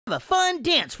a fun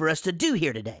dance for us to do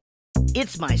here today.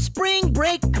 It's my spring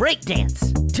break dance.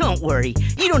 Don't worry,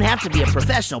 you don't have to be a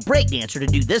professional break dancer to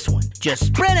do this one. Just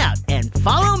spread out and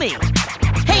follow me.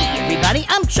 Hey everybody,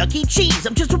 I'm Chuck E. Cheese.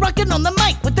 I'm just rocking on the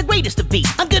mic with the greatest of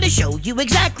beats. I'm gonna show you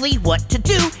exactly what to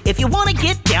do if you wanna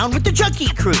get down with the Chuck E.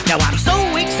 crew. Now I'm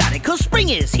so excited cause spring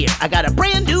is here. I got a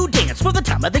brand new dance for the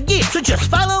time of the year. So just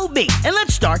follow me and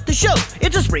let's start the show.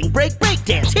 It's a spring break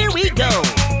dance. Here we go.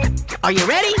 Are you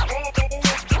ready?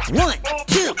 1,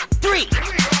 2, 3.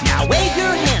 Now wave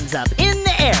your hands up in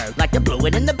the air like they're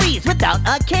blowing in the breeze without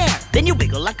a care. Then you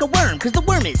wiggle like a worm, cause the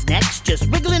worm is next. Just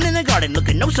wiggling in the garden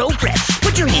looking no so fresh.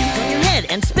 Put your hands on your head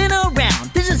and spin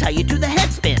around. This is how you do the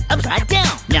head spin, upside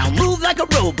down. Now move like a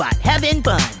robot, having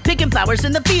fun. Picking flowers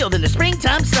in the field in the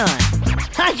springtime sun.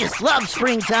 I just love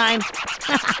springtime.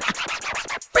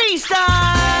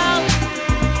 Freestyle!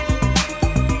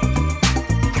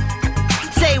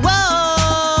 Say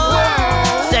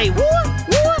whoa! Say whoa!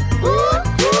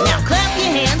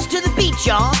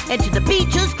 Y'all, and to the beat,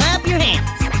 just clap your hands.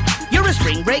 You're a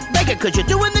spring break breaker cause you're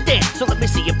doing the dance. So let me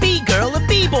see a B-girl, a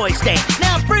B-boy stance.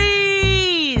 Now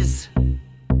freeze!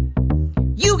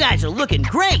 You guys are looking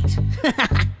great.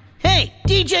 Hey,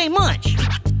 DJ Munch,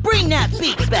 bring that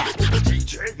beat back.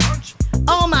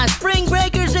 All my spring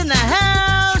breakers in the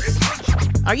house,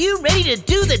 are you ready to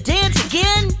do the dance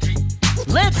again?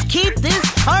 Let's keep this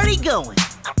party going.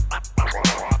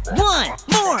 One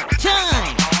more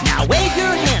time. Now wave your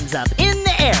hands up in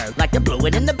the air like they're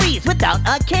blowing in the breeze without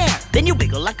a care. Then you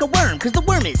wiggle like a worm, cause the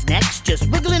worm is next. Just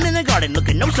wiggling in the garden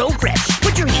looking no so fresh.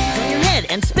 Put your hands on your head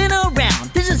and spin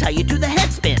around. This is how you do the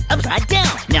head spin, upside down.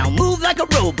 Now move like a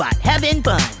robot, having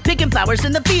fun. Picking flowers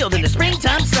in the field in the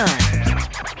springtime sun.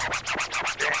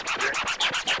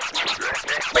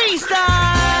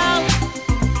 Freestyle!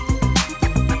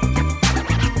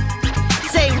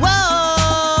 Say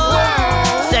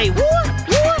whoa! Say whoa!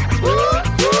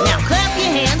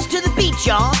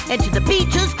 Y'all, and to the beat,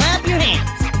 just clap your hands.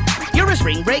 You're a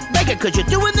spring break breaker cause you're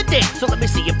doing the dance. So let me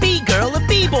see a B-girl, a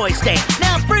B-boy stance.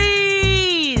 Now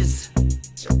freeze!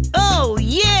 Oh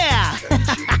yeah!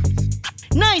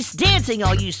 Nice dancing,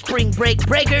 all you spring break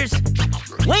breakers.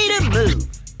 Way to move.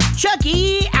 Chuck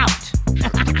E. out.